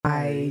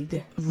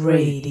Ride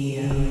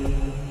Radio.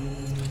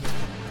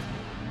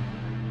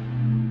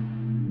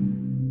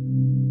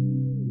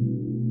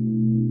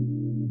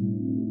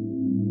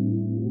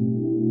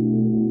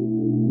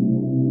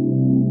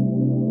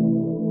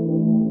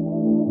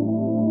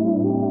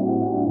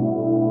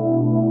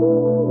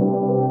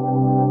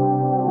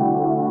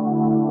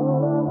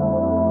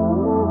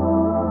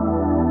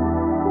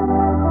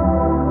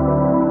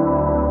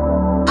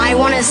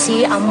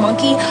 See a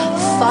monkey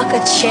fuck a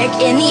chick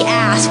in the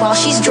ass while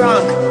she's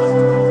drunk,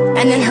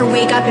 and then her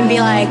wake up and be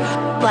like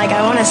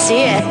I wanna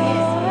see it.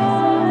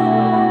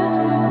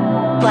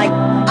 Like,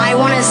 I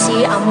wanna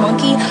see a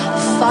monkey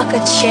fuck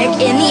a chick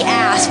in the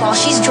ass while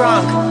she's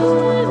drunk,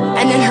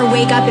 and then her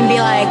wake up and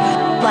be like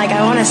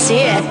I wanna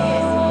see it.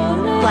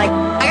 Like,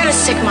 I got a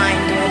sick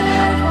mind,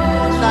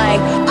 dude.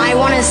 Like, I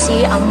wanna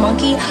see a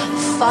monkey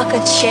fuck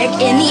a chick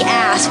in the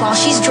ass while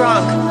she's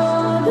drunk,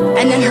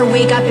 and then her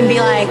wake up and be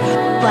like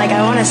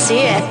I wanna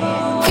see it.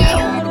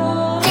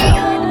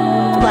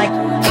 Like,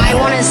 I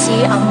wanna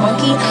see a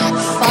monkey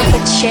fuck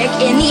a chick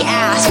in the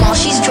ass while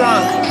she's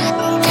drunk,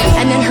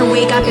 and then her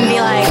wake up and be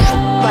like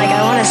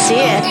I wanna see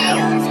it.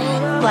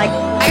 Like,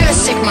 I got a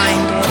sick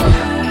mind, dude.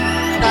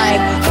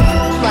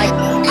 Like,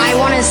 I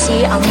wanna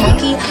see a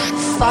monkey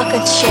fuck a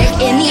chick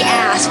in the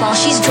ass while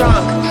she's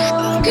drunk,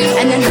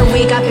 and then her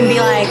wake up and be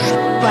like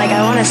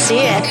I wanna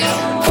see it.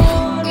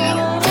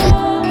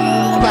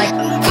 Like,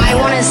 I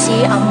wanna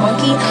see a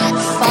monkey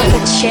fuck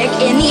a chick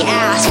in the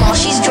ass while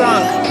she's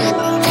drunk,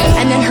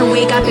 and then her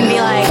wake up and be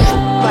like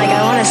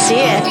I wanna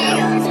see it.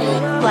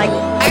 Like,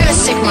 I got a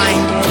sick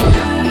mind, dude.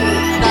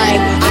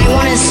 Like, I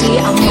wanna see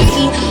a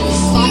monkey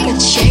fuck a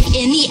chick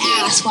in the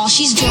ass while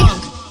she's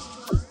drunk,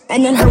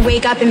 and then her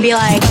wake up and be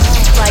like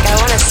I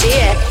wanna see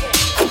it.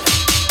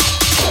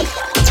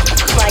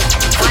 Like,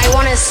 I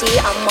wanna see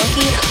a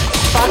monkey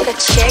fuck a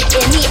chick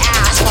in the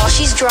ass while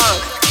she's drunk,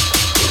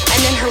 and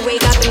then her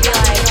wake up and be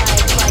like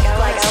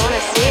I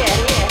wanna see it.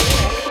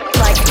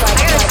 Like, I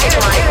gotta stick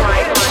my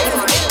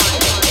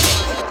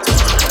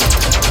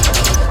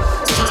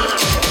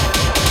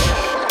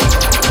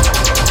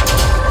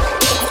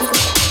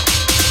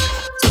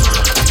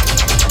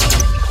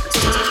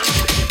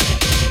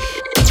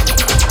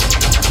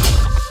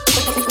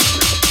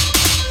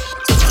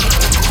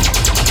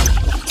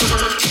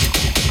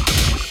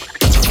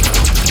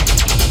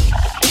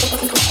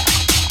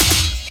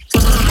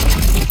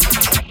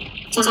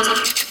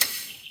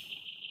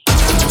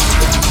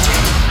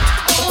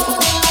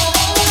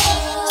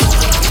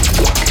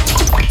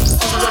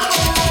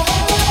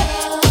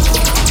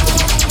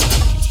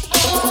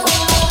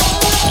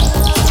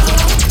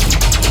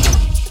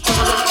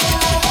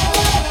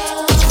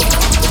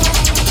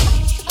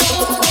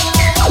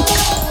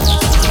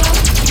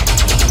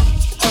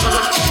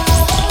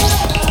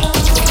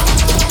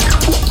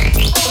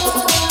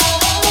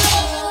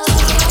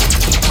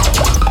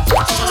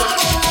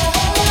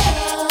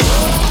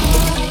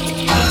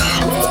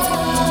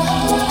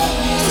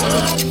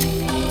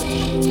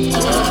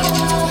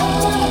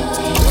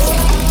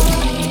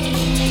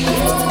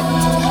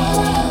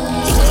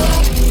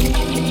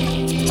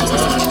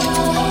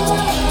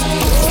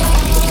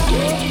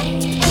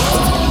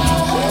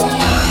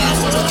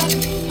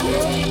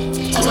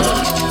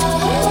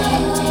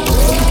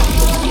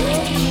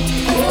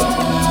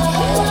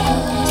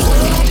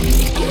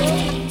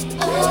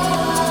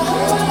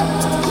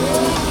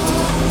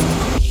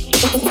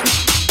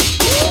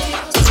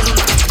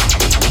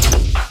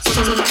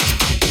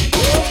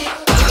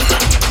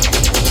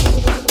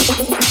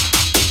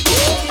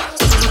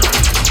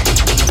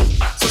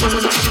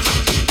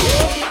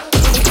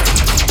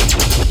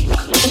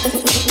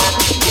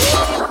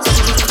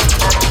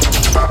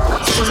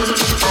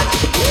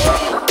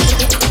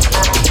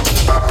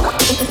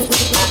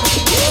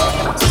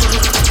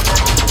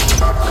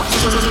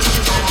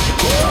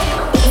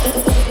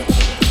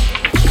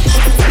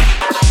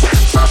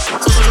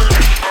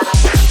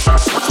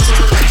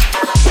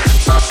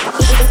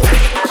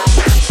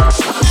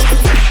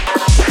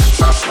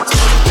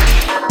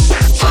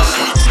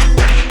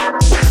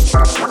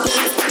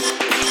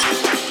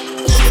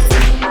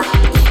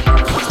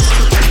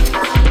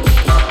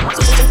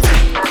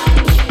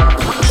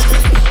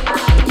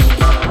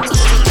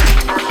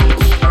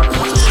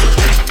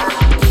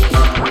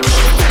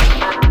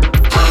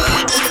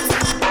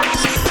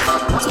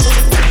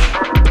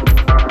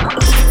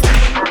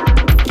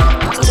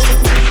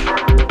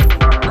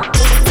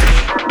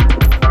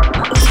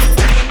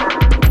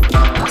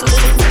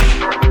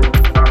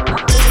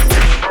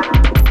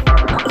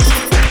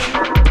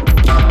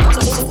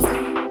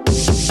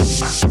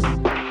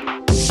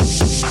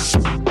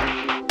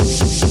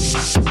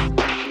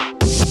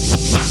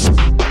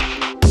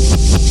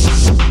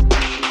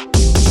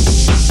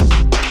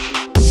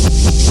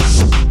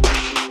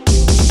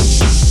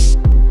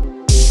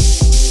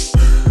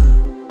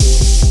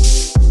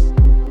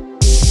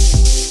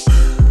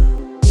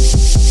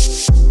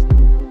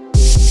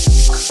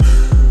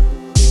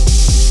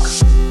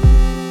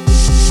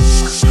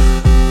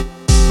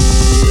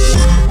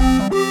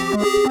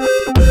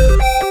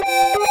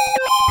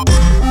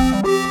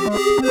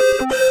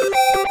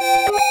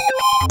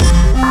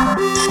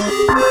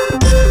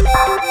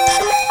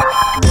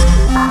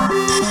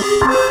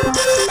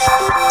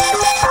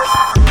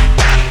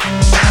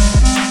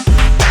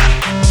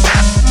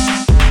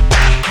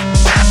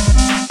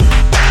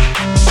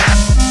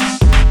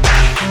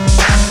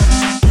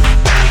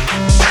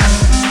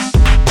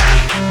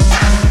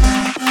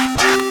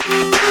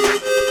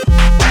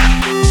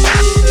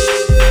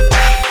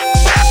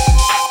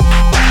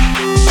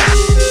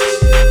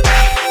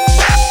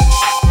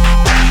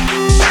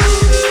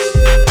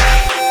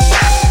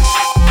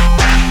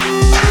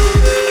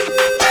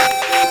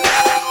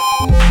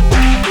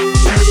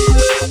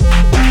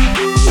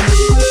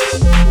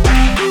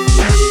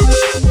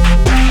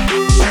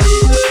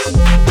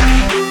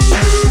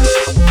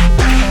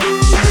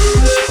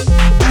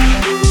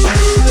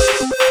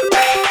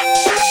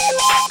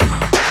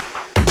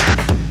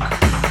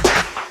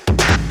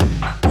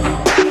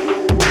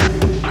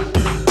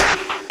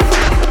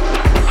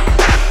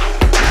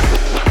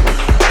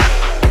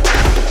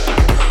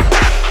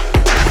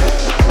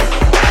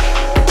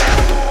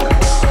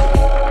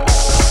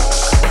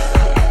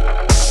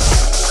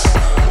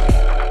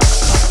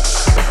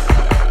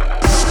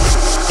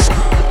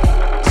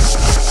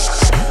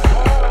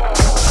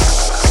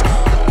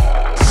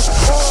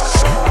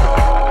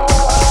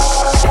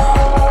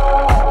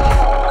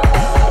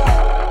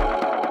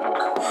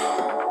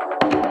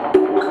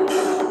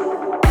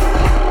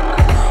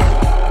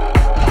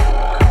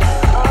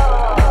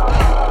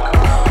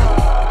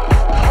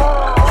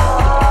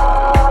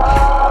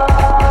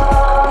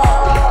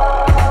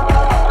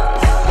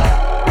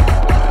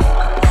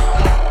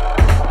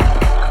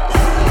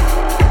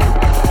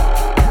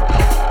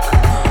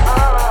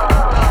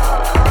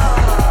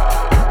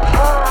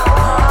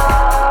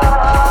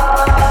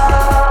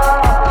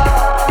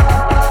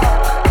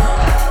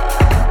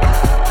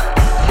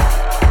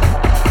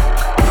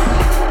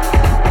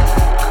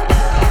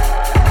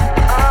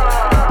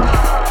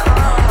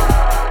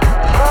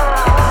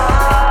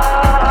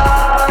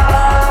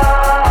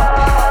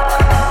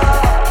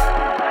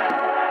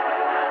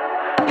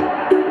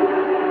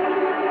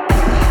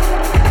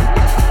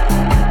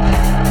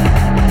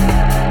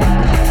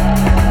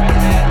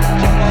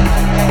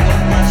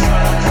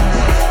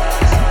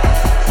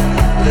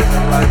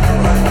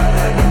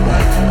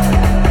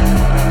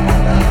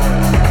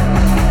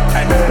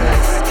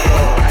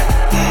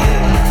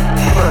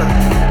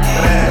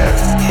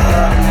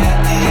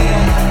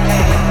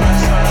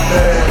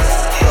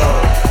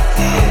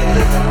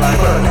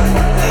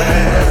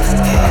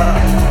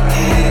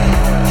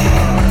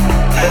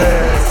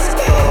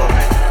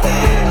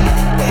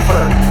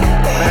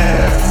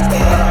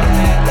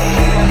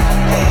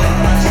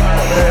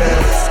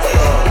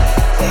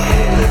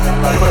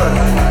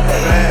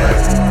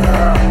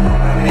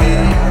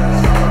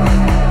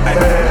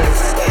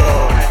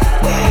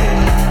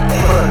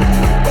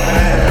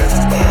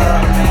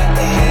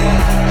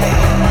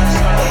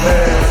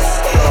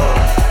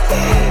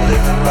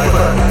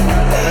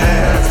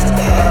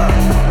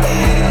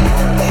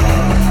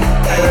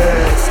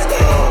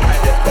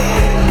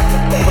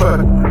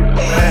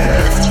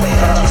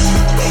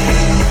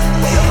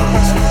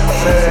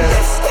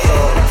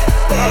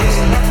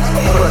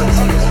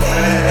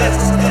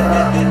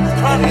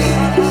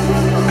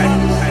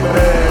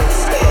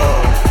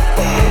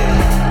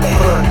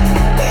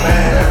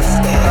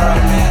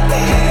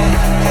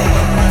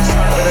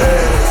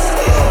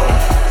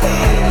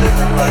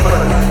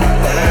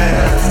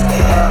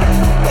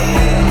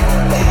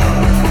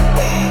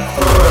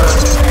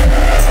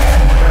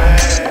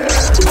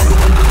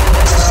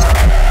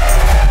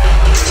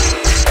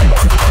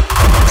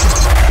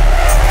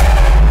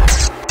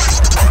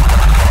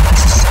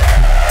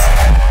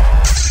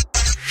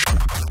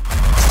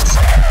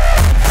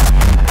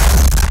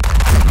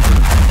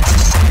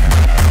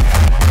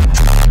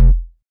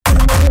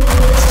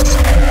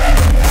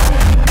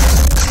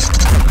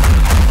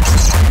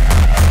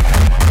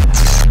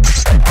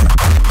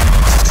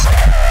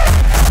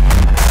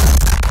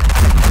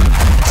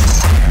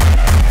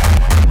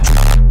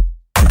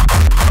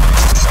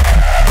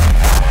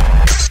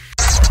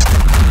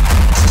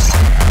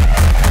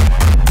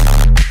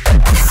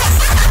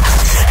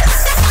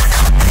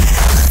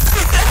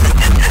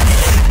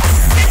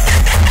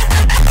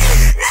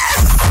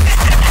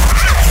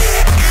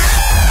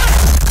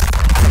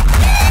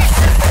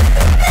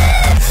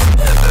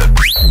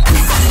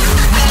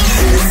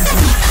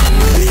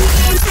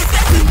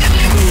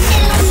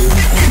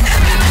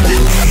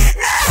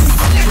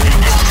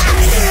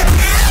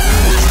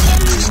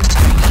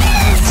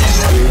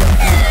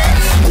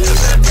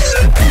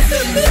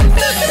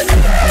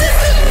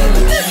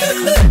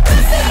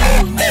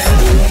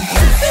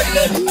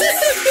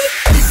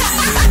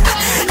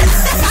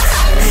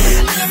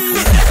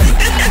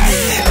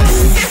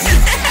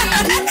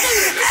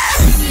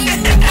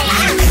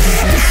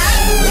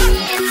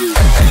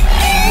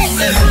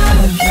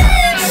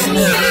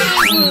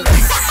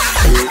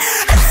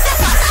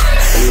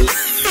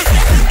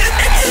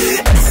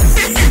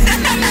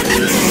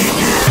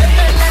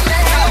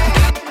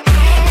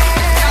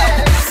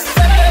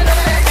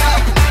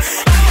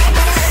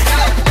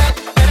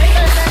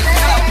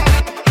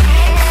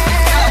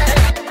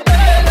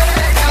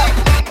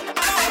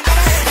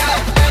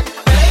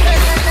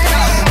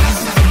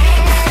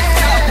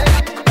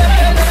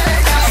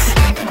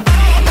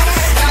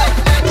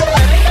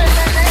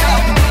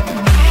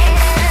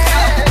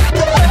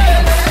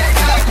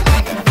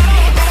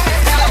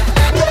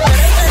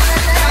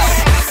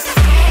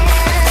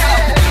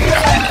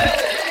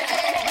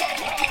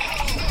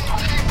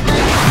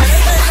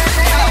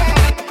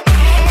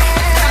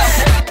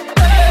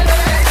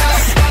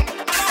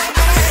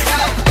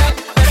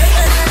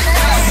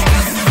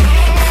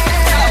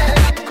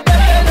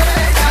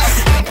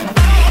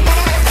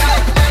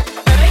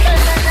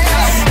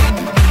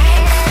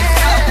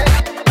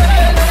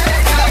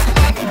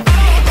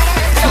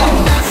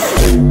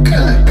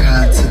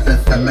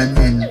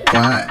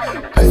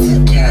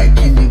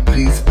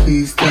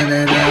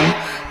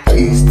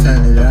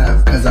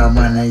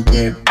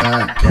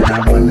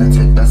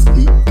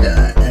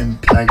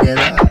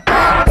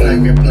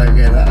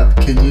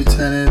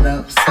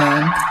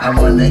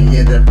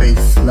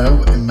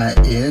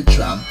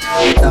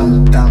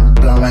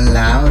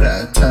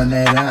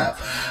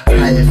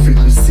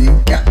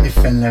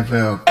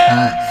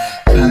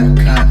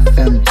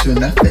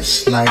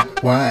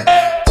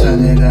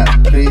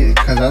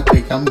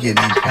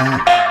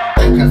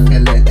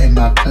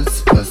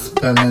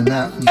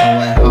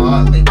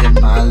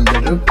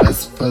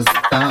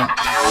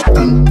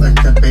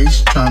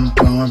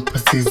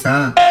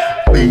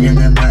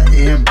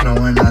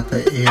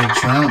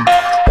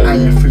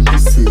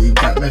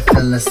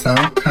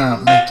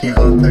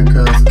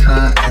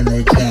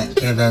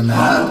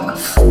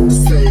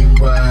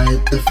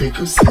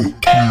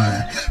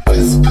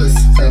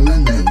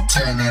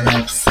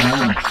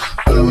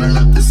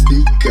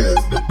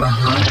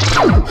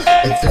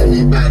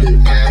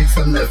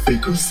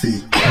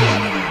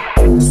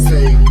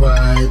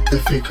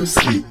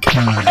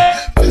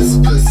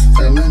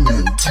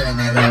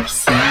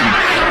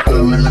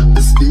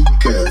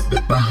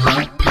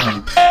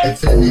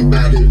If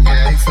anybody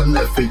asks, I'm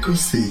the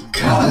frequency.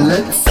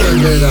 Let's turn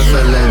it up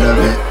a little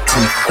bit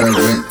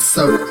different.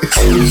 So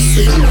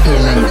exclusive, you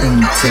feeling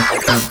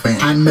indifferent.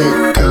 I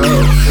may go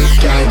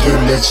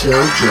gagging the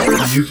children.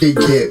 You can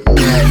get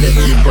mad if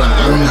you want,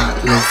 I'm not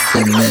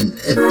listening.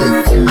 If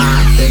it's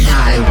hot, then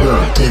I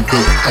will give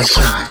it a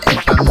shot.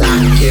 If I'm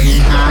not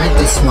getting high,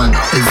 this one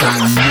is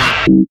I'm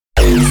not.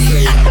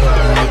 Say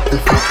what the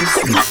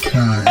frequency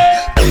kind.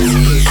 This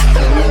was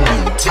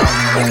feeling, turn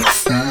it up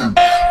some.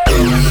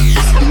 Blowing up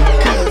the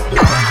speakers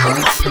with my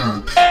heart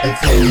pump. If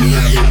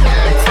everybody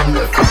acts on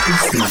the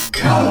frequency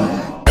kind.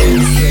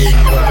 Say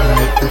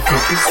what the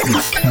frequency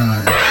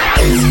kind.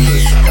 This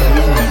was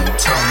feeling,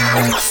 turn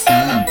it up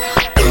some.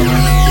 Blowing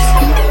up the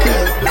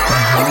speakers with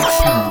my heart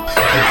pump.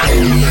 If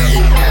everybody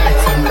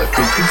acts on the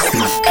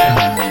frequency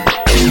kind.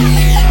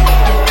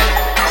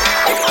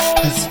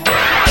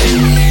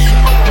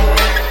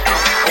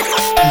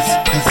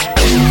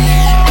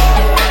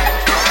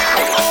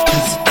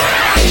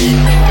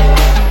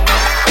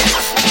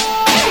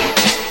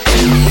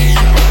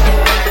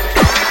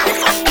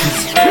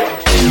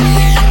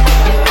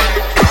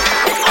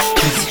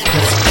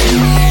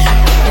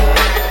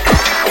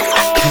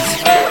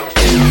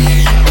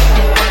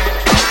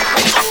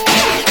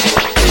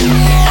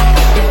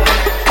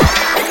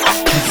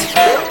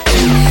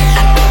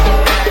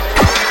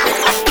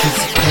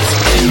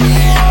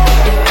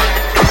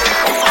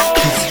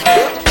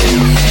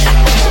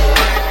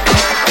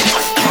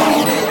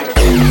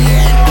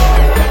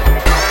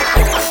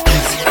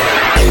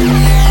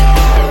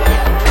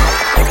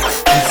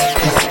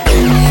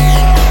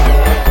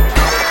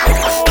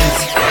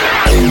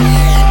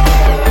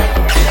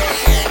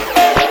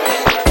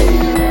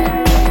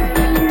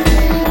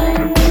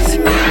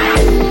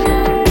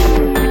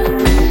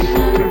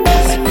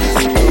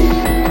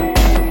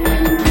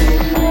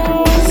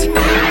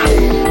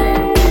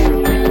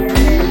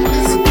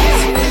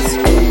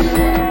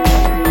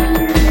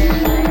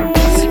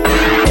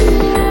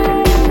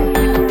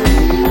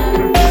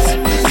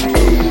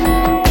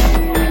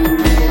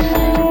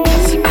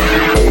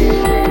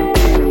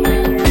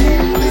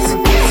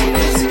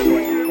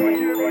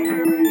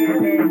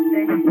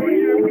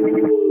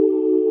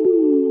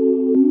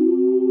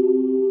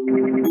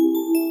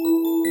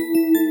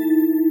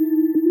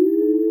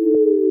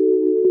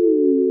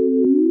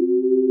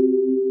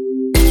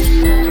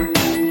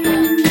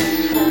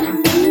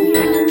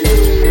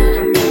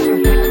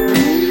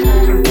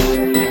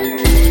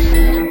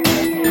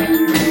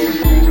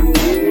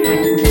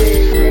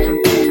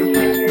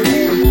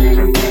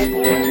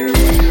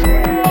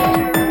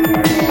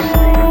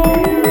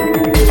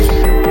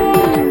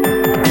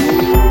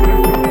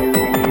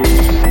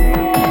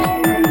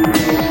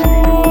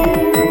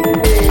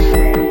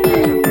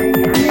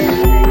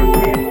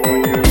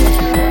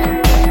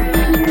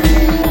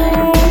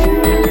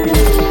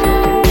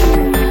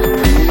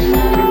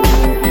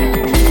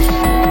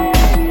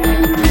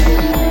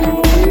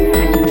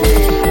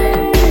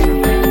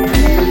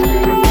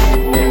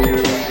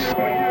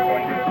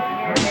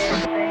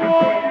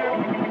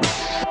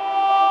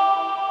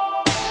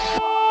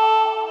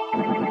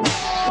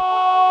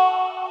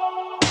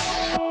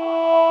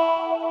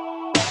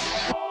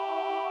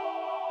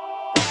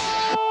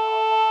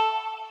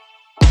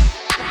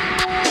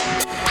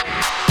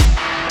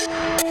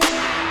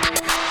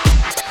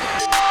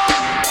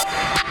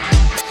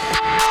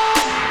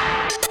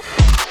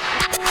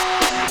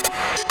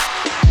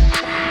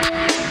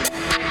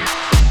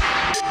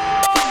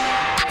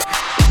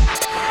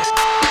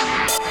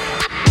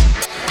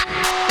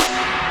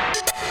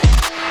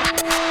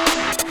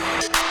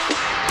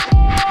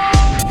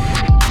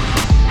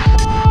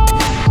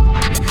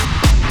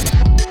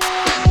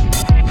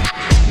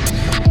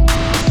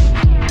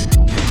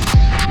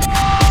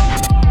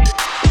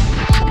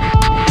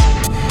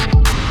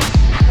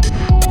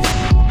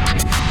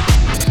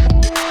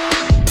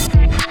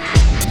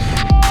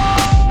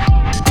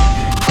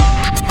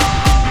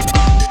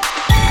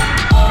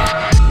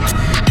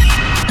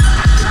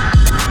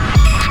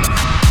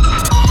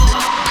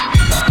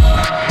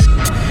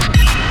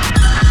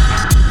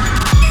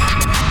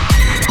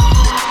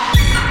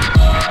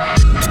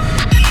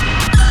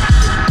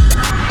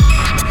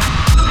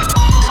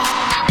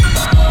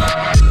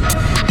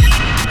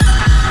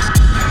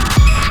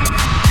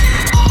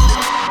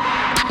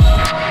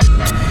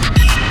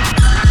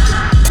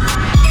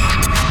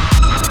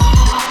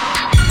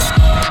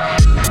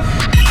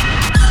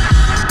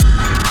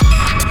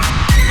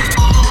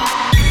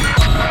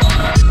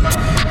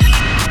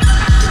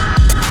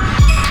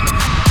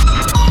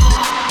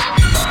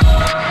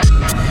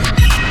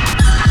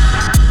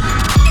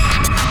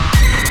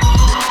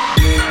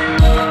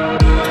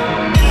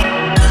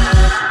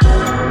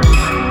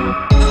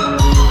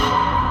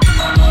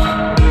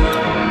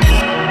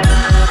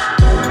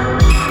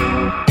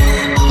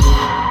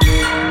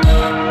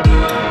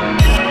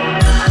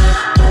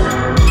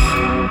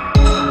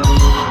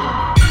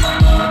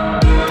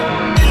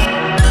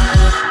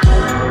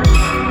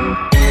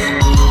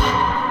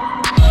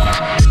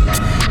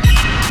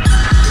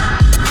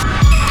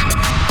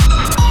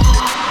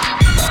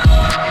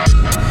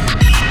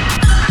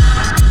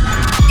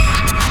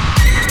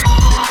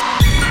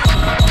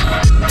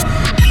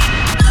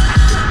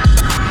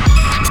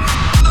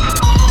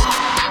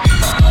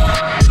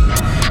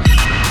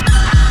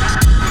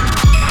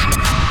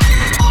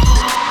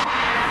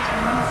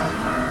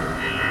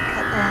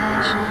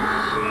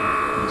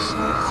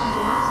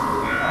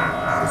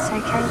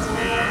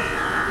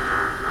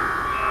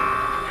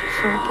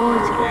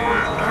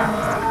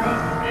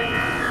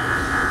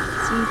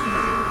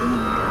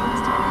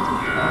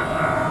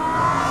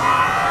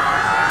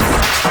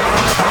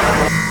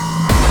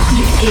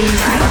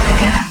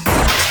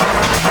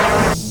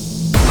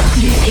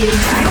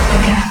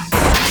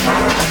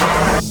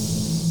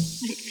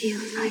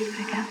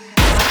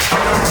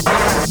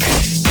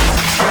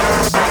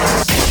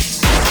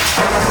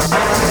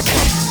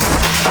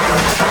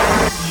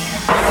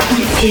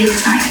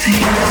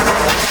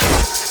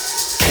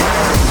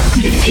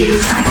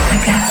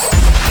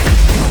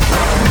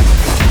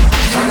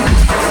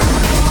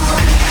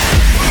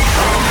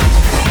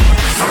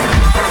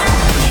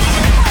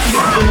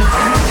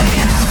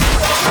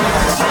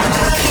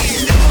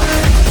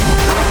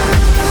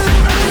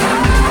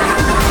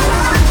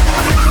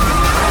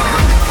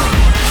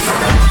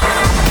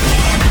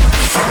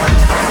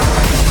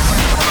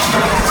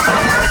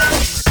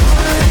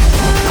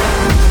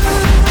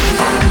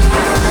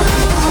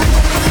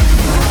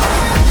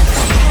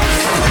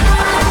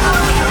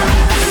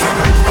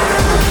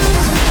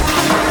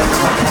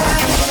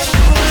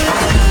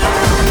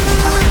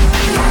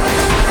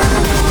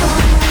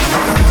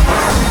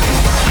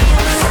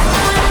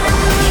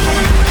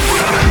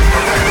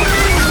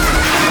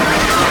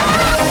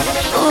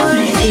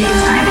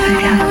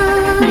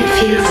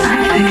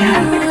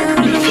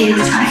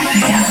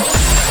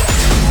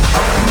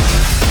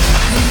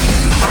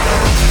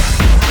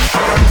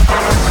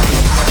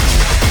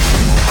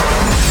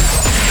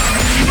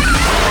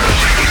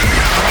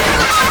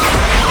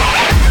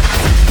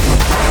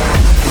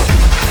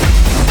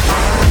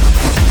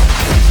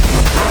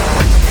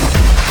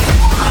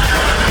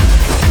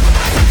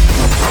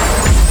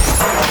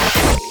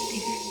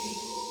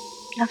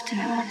 Love to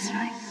know what it's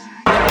like.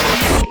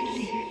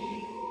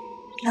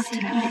 Love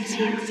to know what it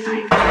feels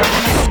like.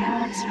 Love to know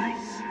what it's like.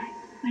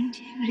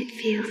 What it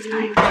feels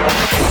like.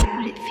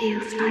 What it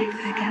feels like,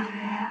 Virgo.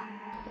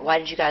 Why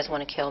did you guys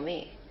want to kill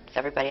me? If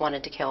everybody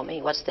wanted to kill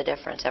me, what's the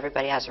difference?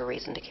 Everybody has a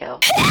reason to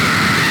kill.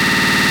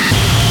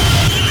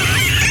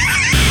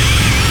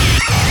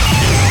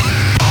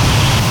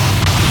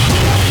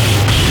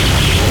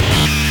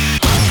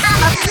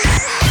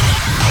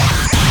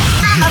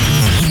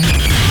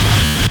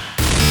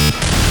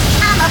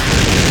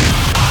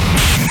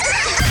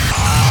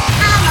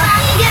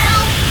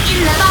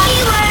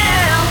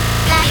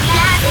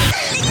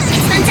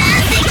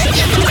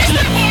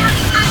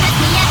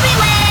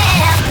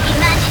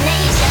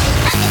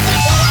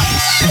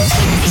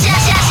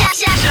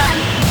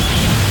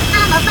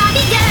 I'm a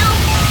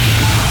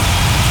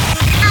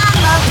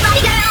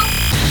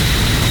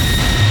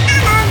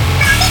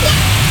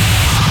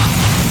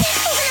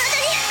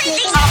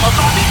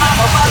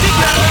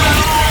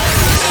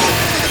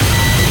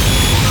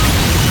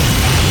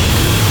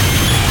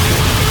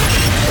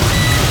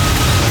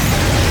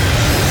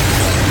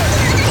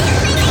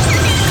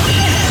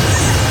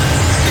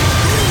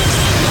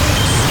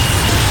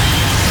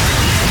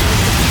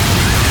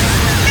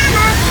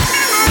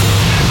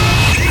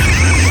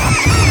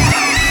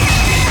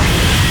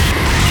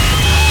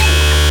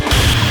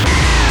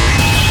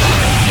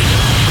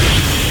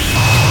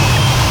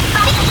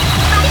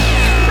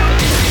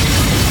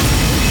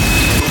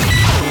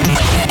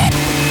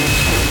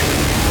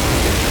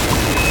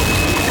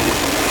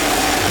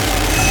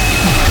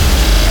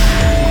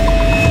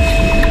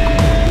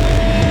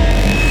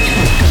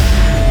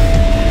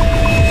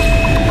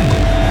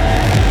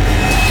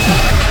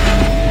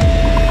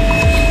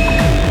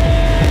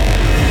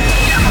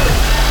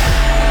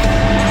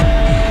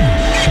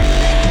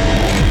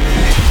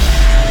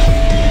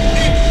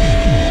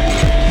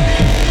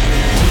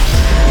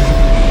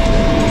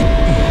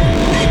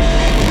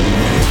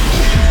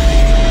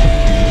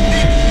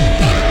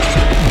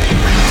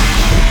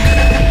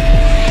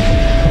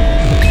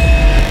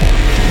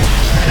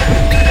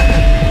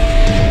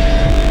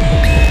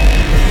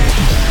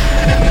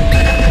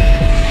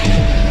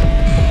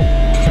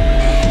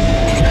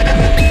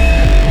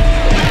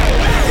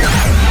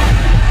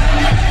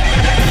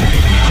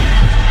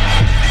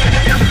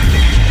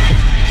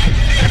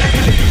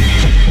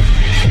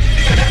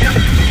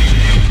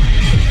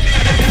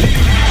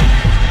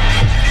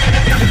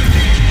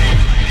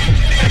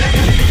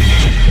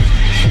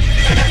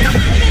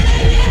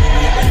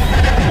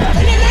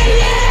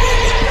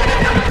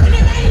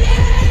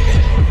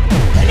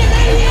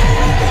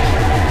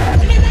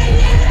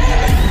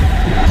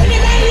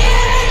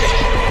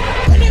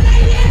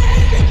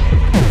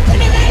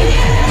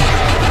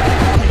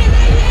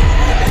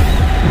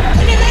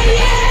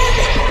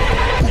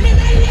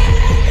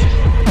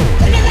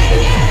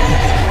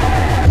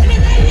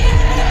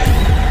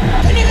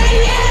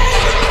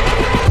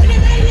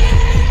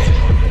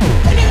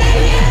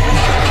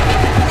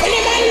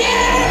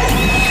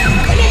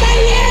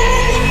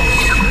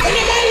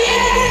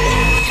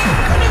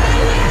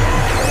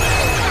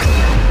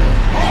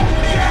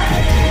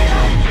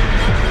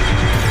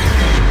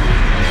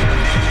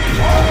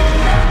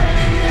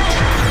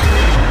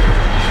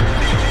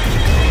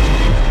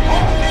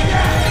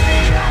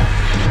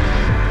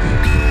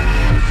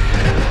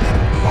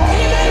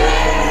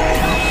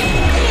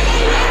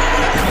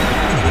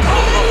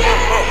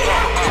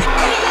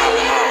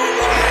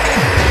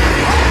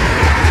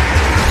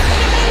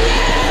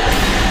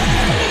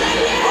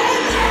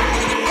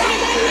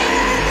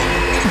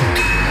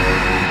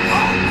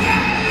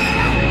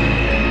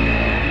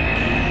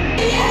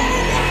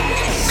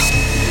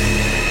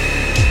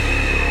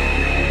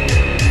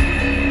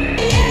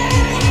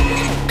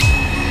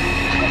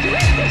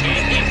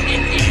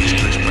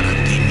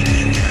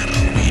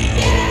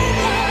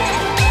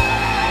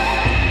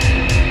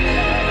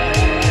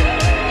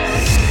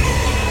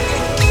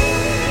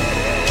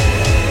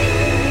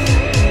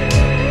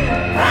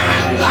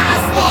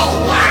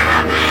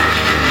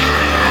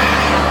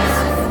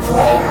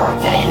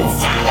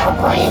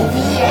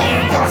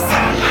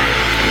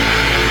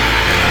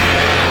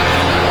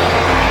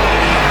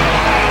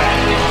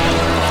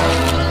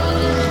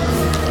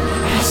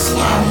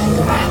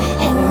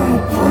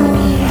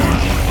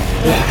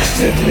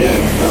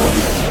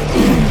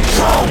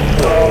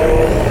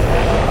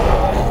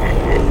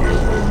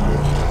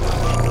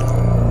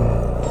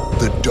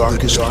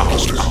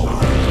darkest hour.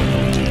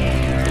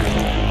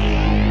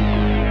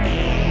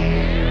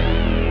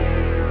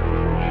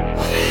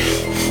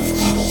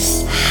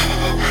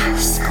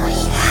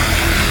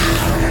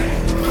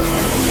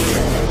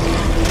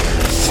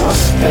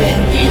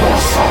 Suspendido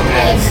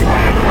sobre el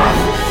fuego,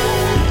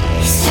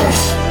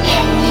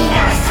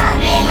 suspendido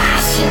sobre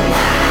la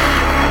ciudad.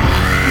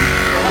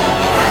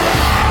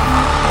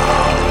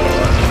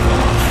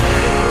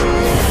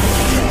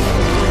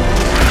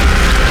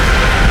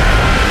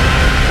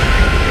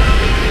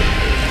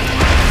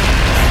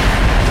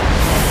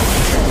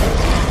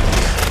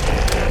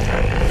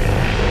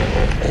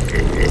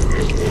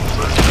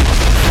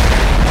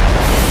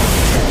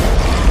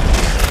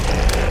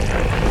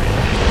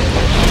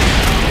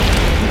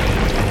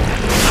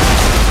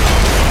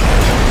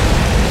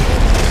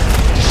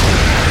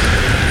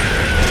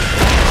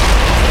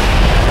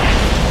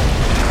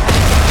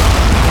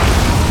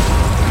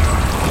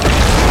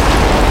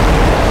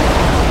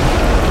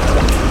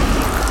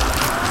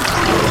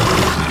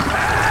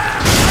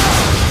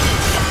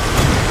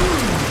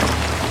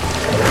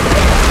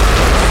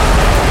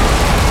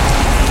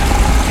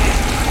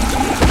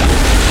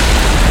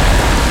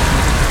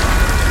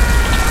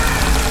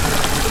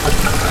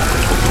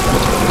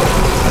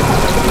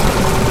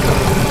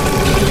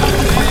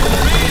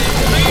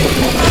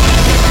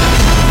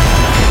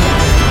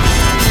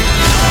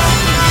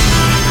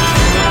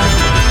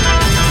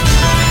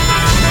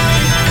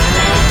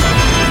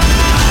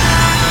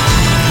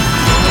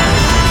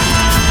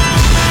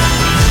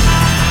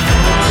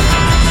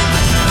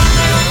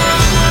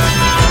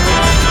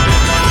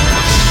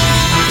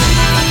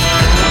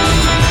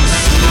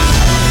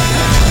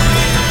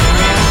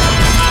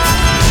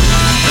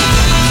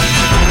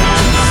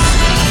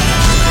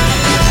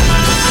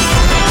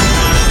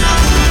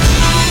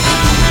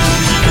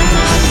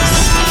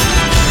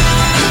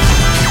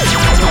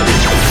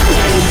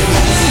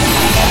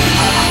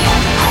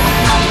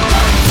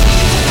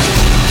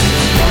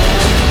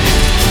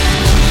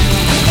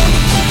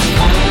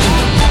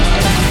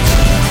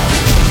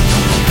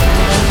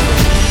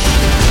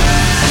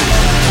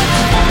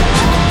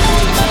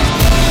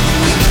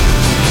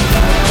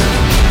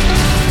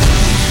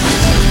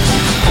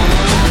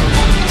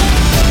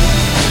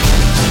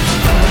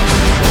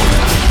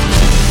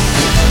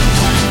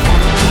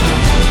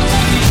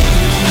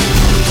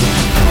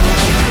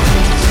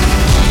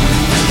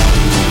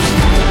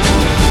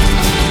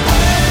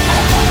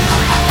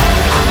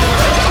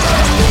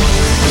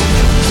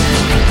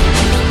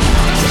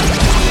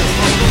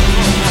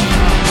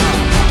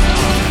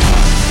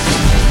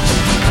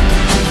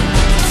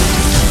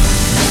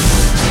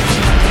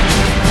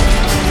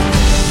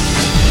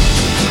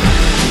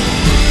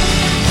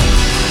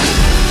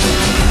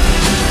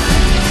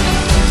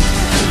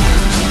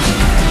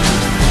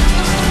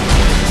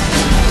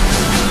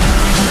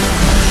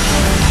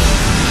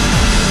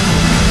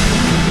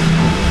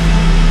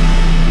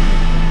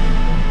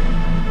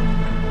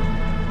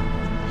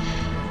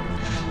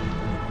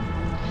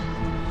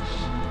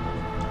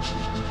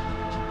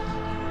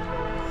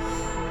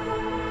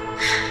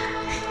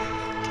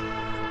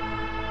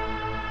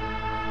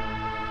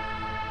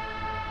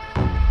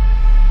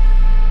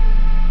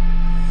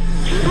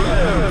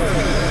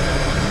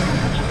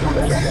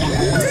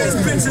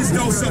 bitches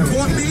don't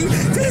support me.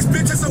 These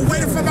bitches are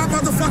waiting for my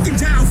motherfucking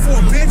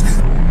downfall, bitch.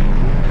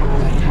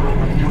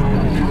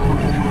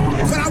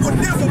 But I would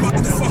never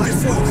motherfucking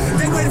fall.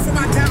 They waiting for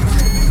my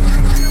downfall.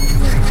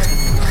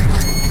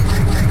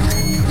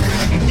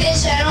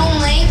 Bitch, I don't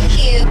like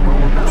you.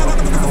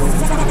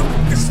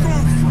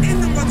 Strong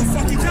in the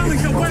motherfucking county.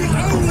 You're one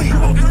only. I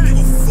don't give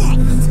a fuck.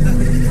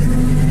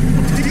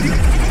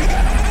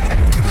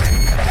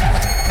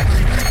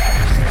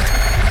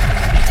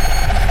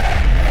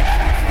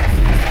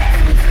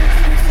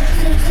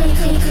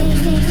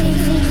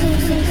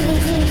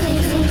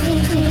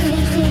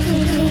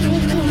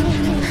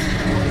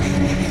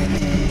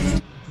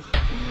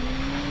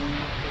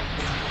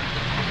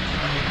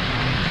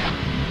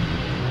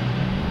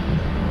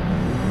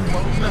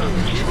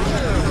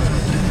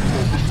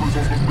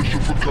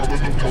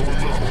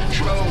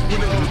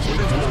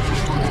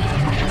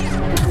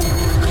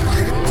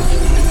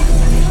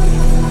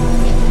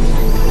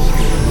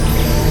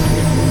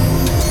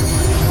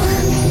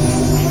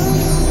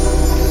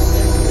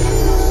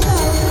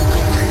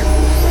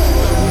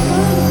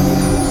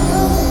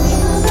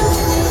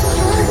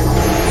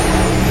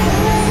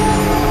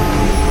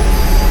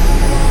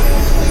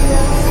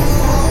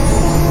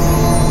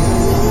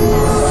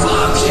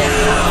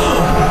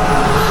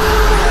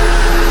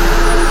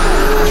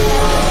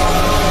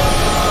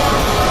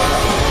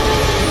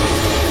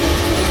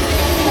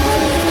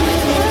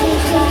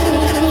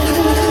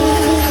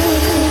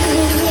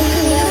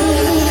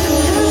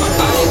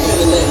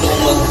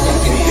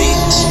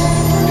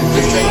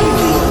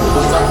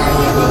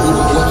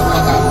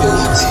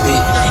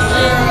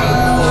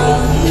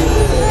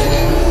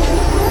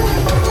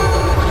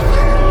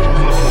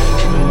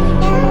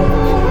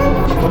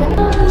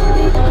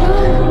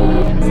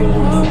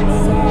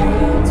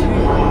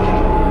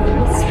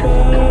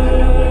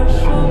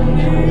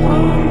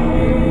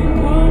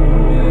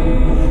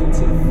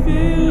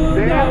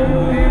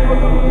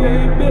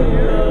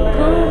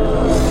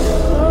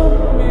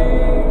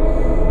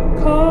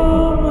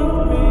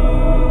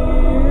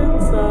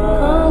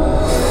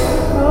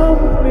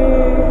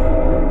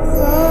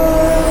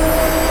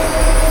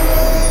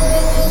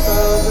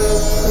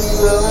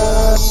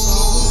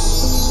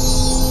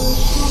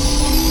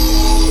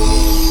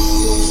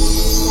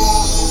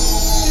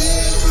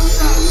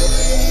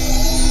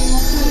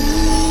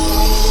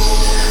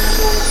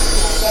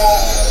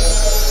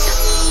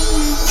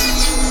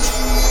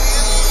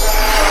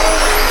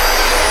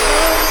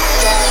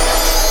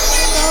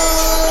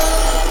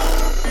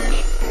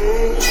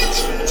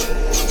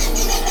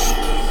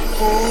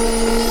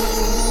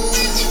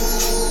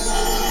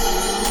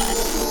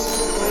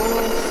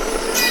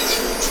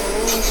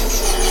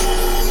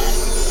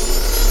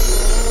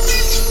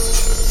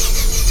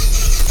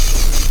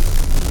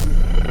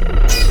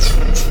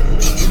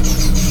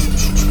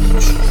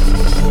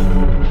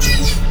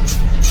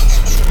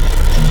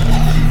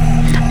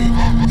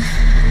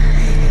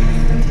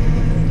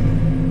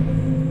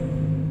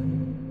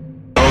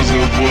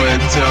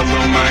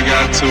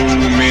 got too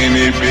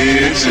many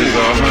bitches.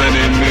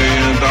 $100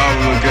 million,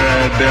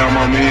 goddamn,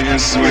 I'm eating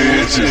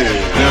switches.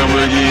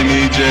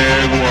 Lamborghini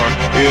Jaguar,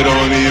 it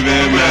don't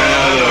even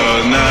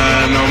matter.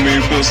 9 on me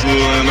pistol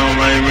and I'm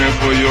aiming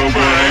for your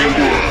brain,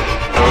 boy.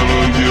 I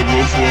don't give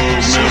a fuck,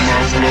 man,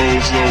 my flow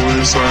so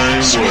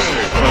insane, boy.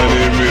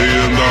 $100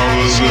 million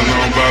and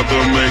I'm about to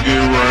make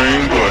it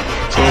rain, boy.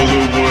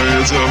 Soldier boy,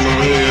 tell him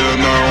hell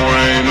no,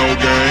 ain't no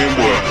game,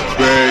 boy.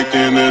 Back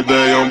in the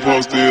day, I'm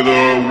posted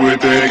up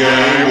with that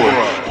game, boy.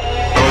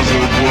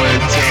 Soldier boy,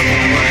 tell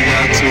him I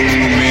got too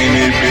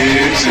many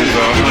bitches.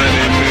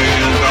 $100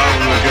 million,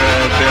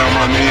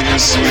 goddamn, I'm eating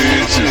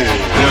switches.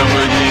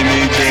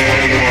 Lamborghini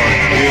Jaguar,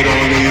 it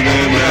don't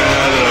even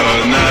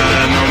matter.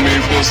 9 on me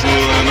pistol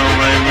and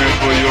I'm aiming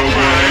for your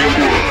brain,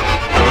 boy.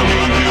 I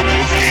don't give a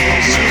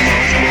fuck, man,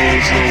 my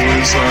flow so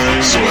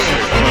insane, boy.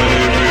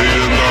 $100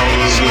 million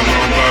and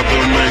I'm about to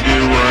make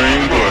it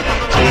rain, boy.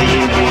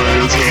 Soldier boy,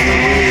 tell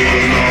him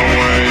hell no,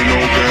 ain't no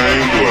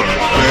game, boy.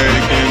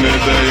 Back in the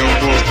day, I'm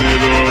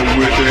posted up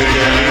with that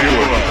game,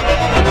 boy.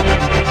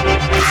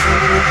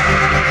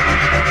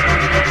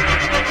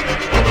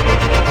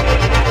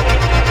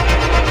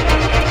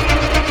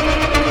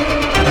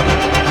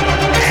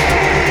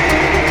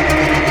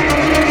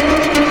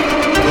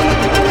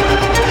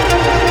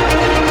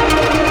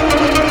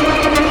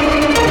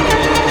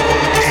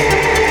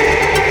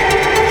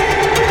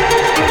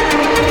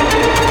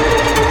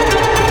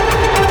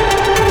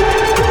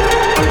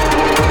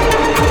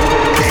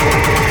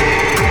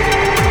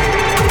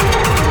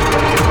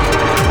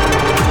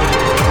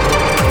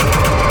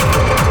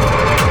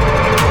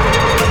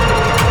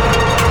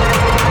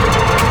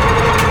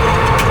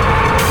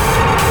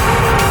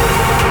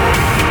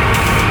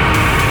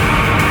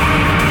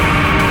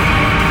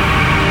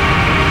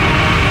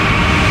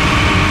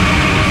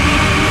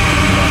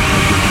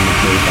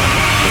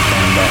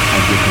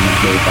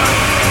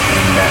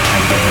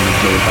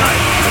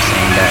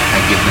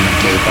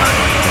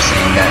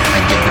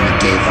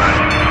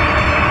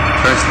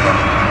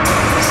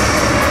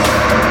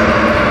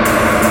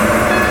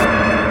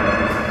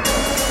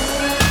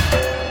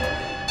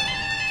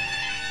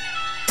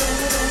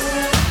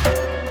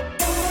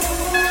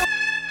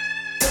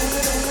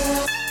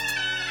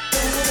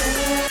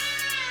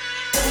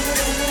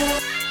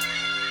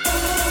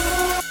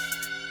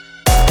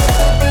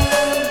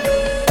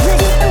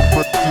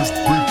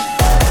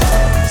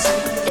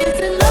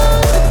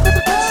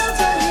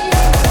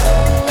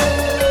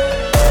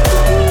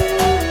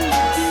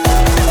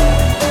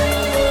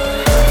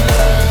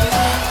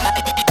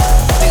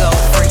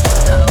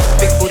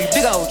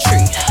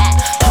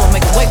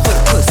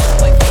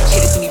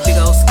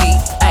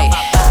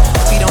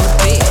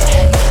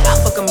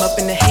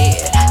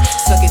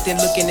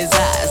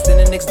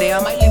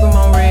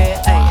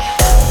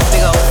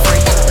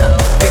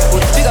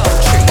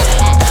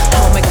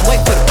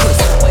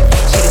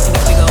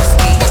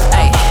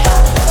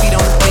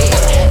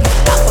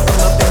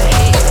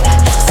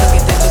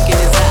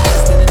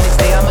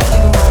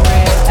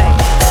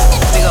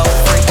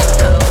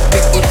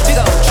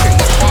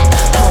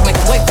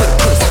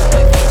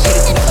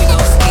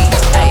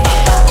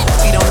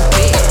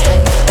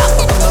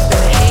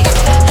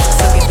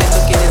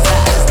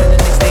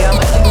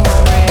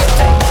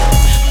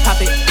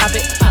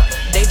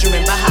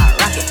 Daydreaming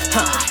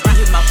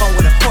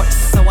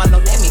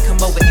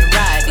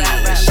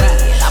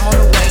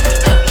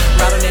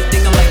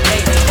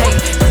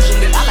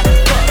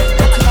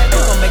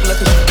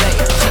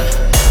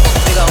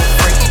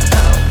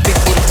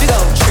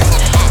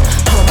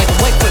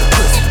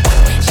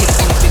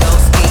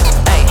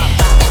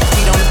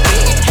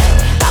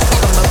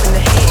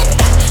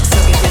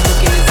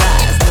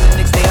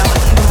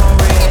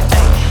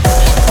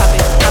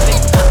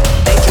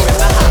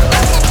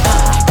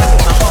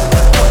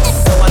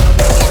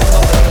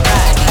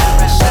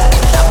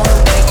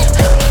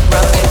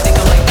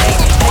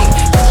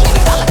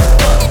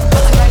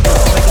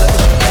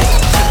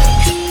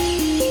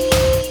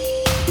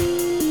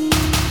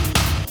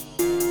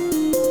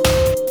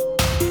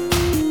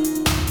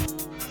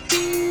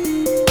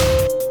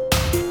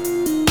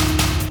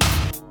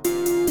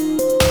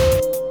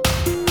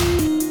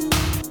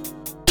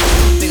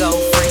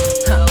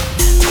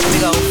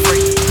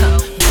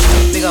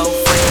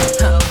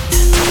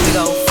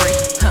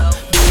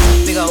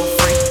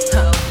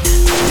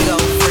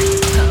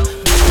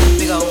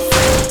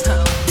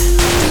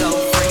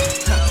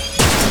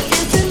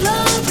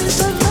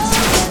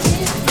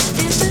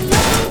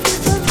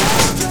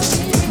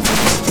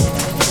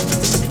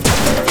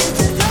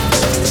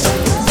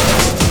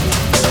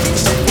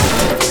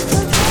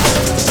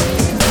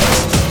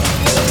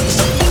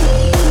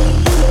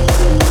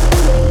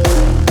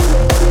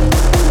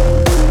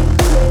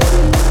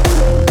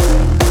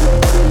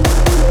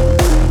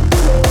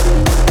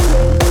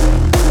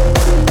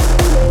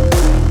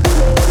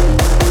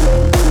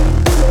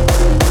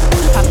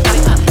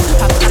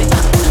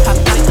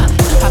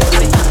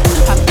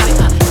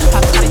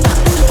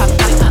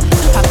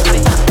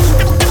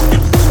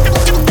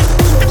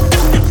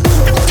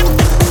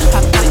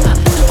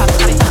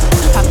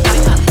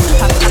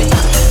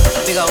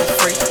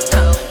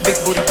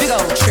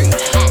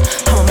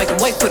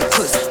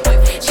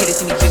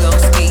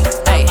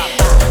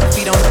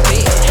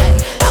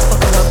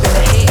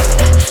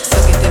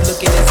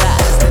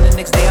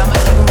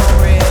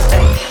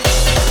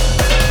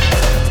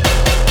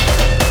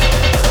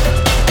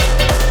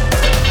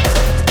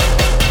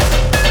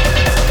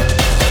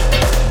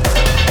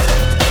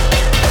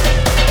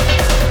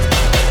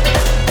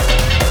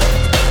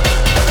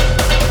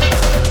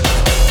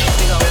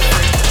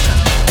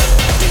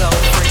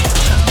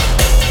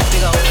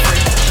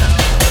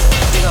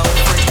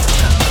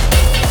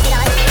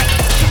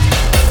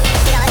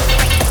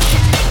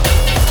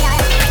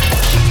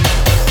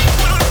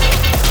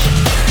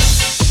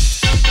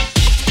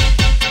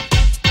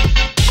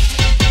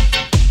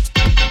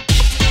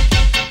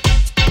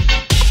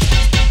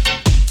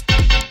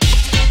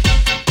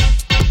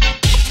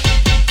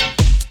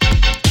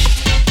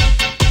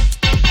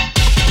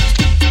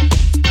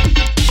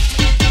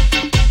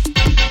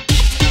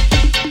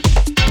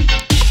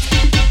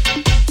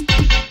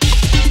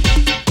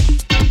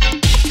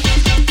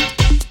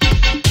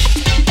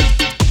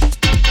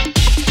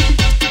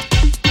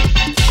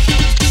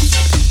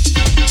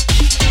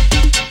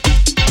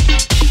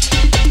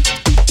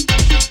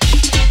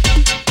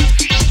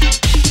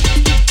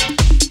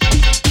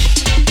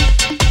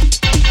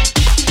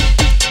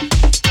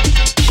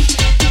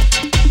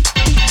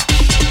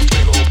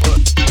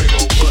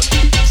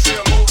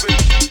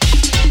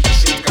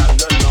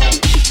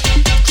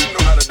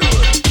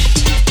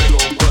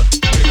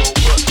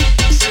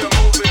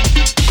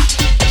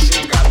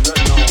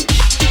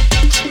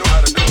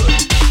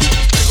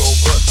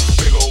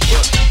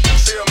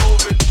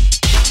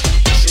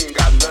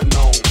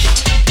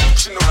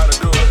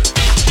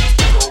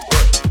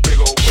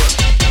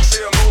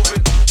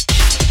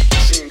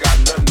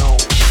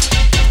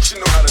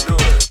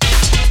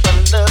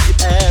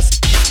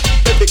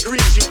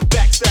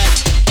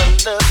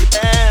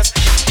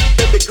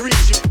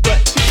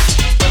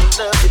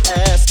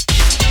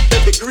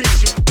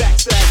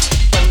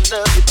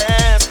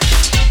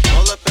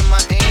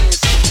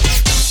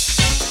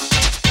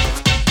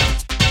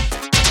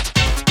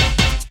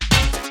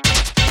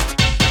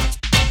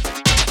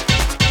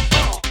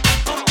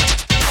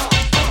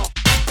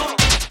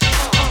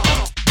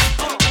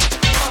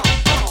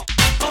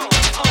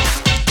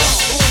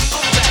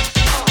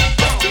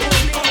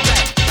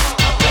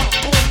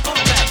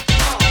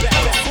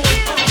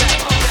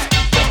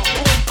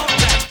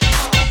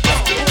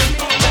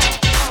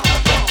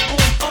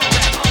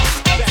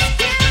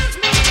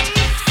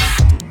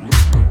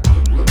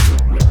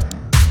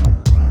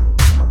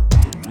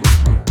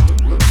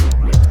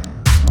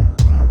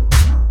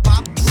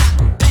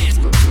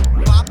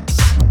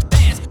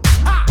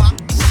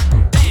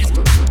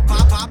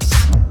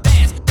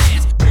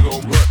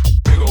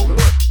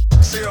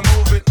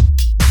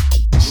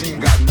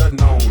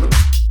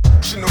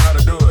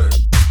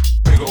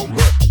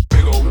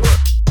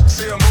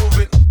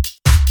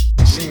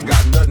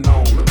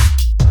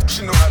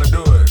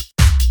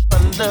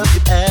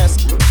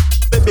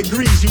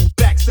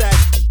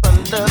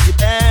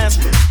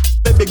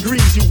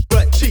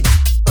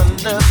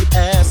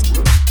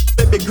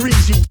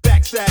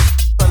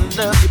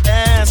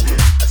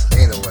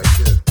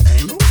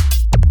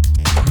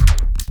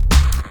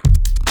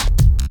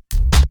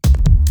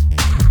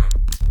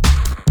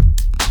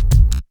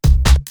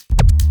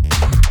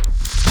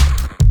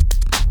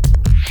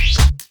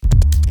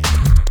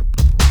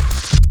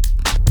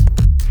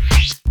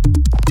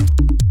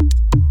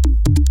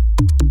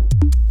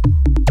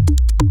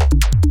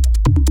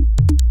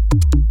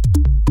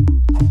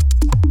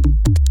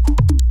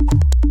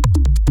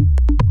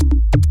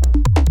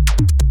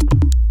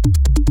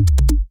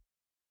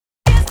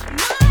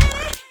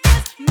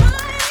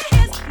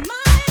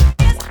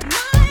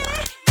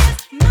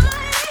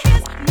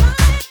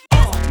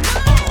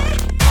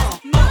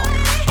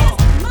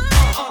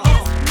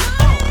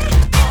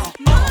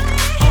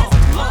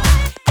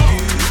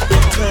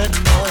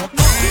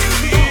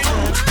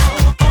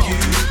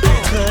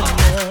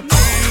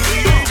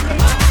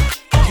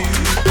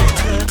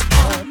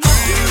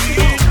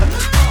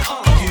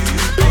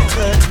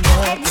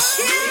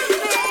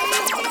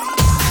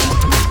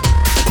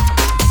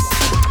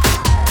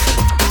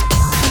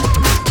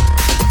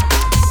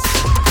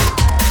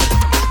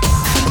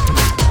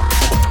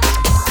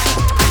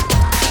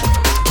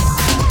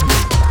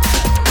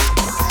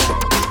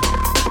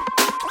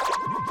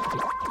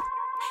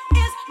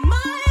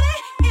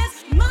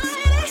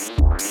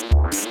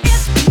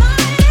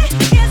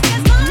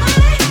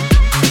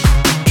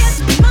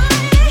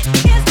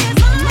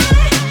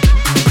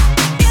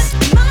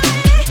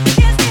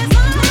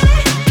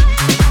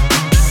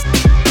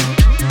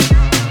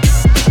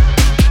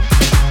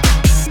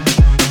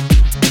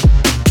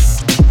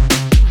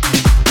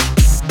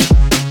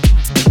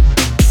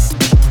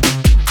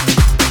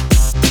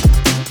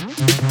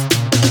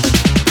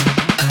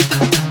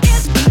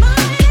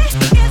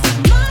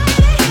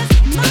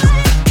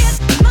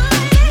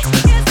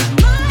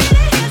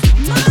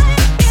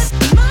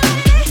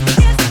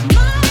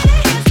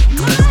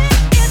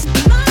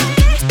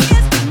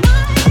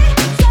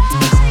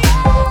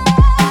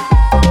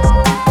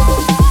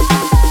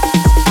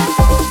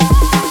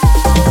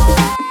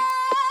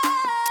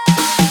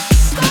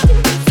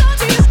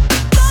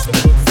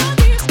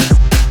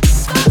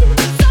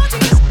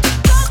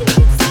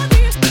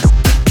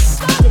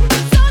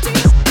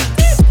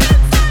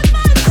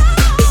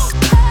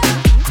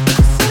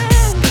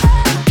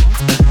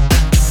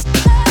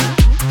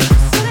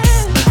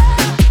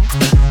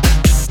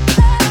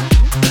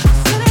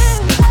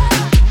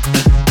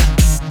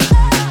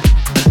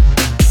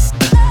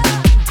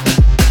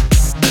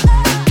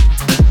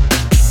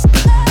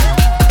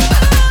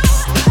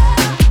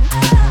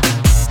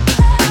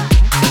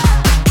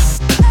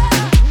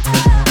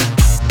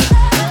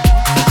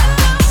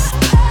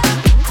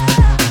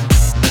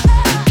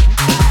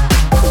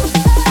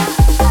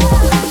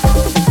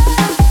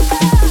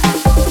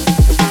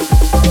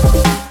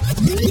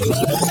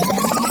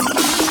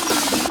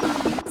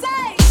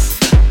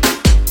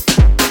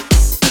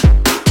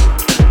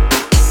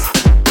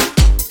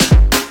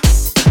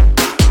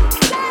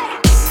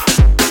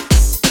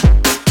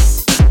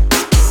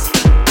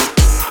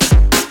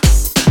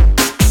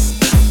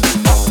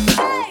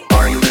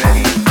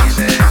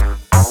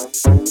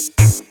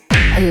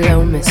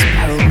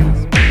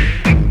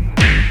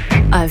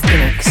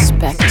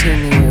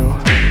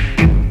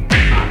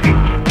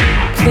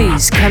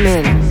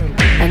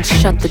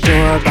the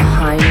door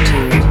behind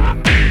you.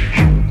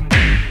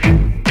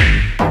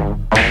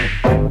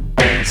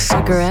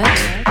 Cigarette?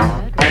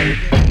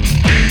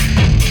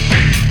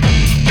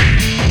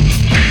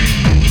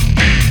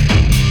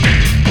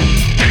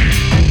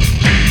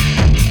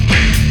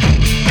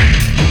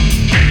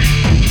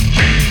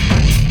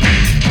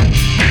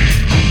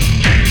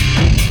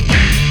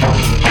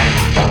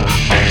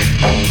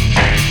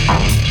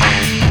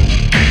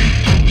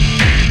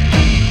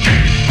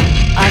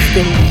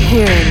 Been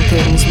hearing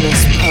things,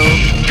 Miss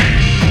Pope,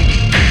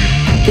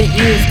 that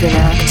you've been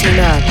acting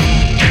up.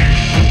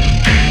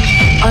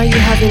 Are you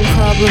having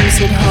problems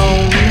at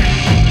home?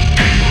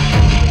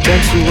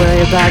 Don't you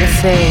worry about a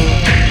thing.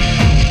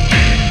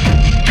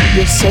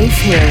 You're safe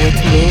here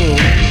with me.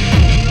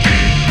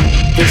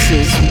 This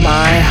is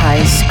my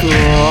high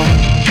school,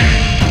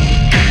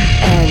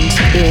 and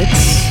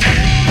it's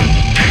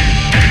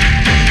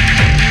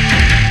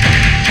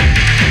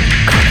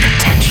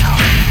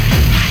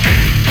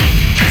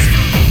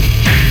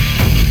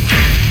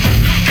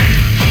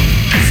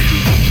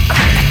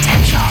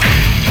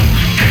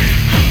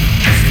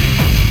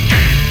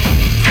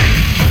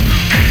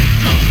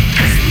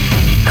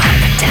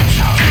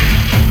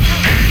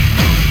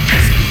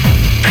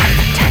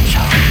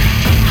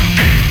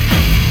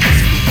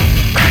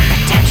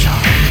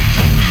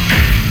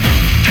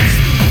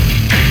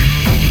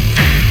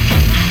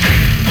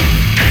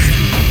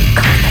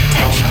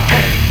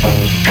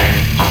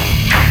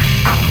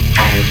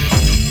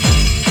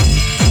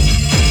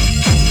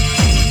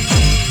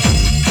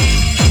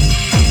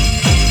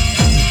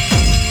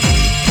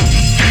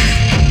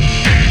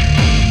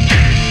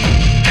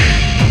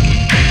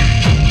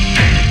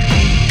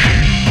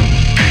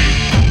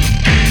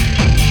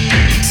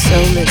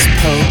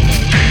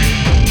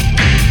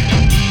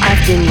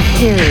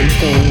hearing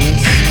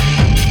things,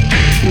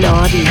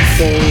 naughty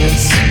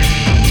things,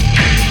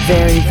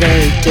 very,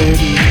 very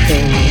dirty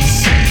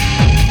things.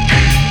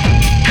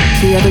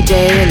 The other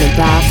day in the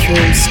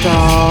bathroom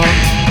stall,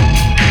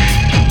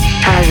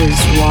 I was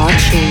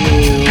watching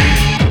you.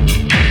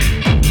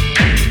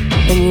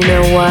 And you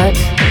know what?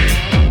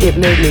 It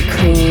made me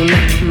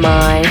cream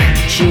my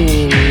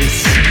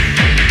jeans.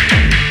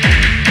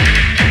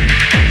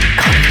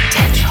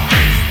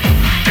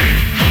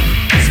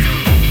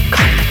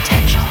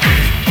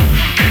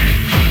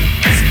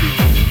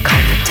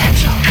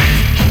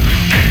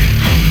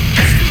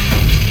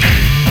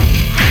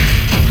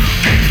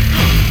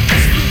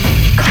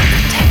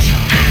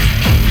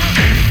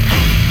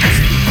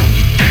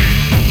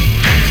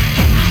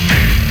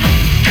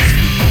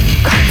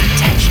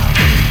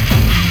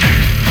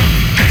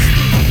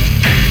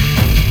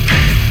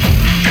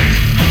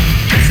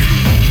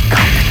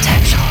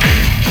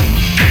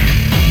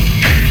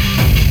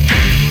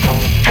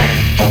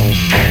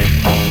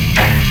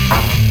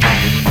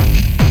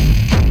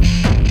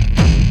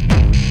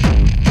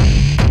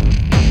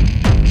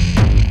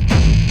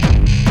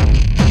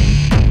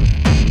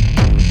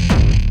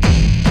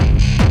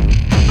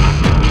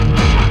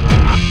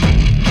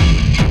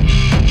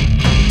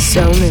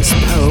 So, Miss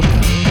Pope,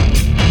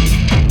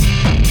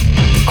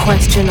 the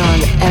question on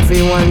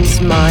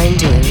everyone's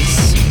mind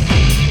is,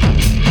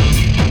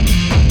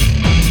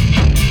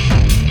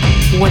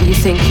 what do you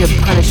think your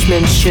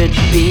punishment should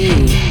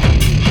be?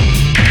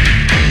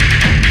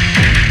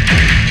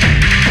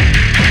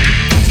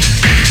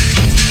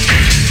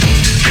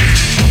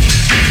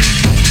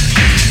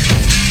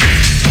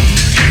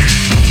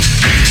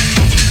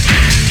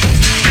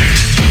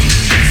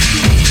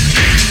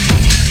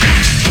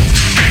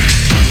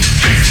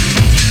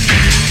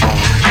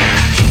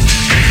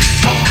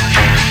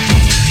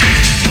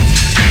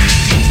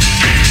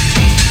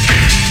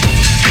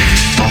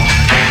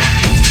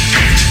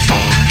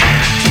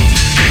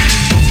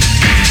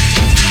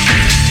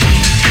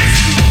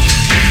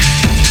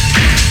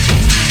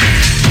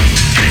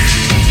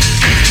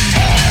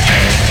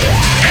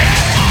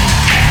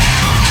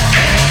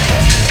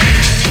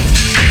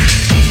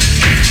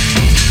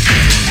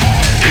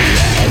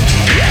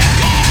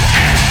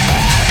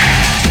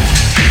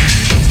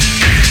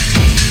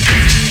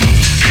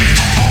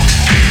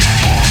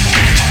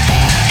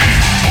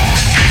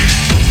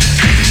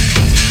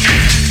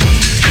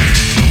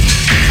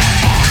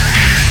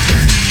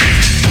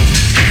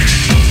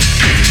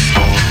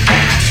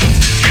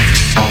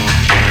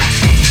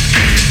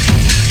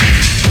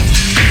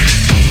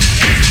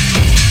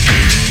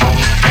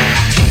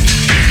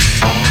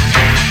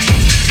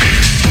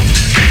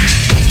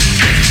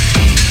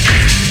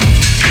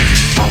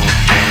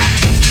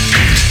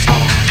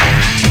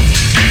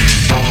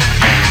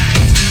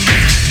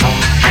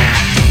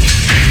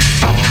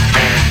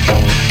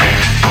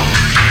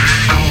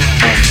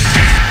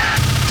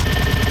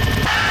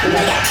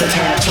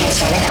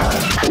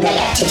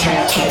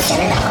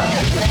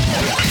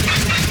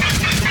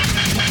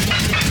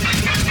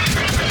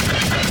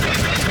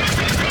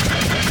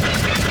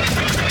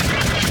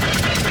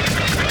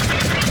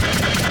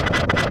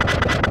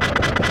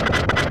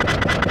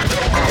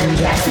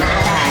 Undress my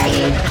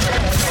body,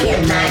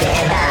 feel my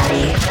dead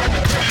body.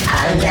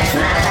 Undress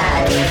my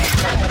body,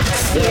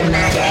 feel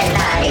my dead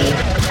body.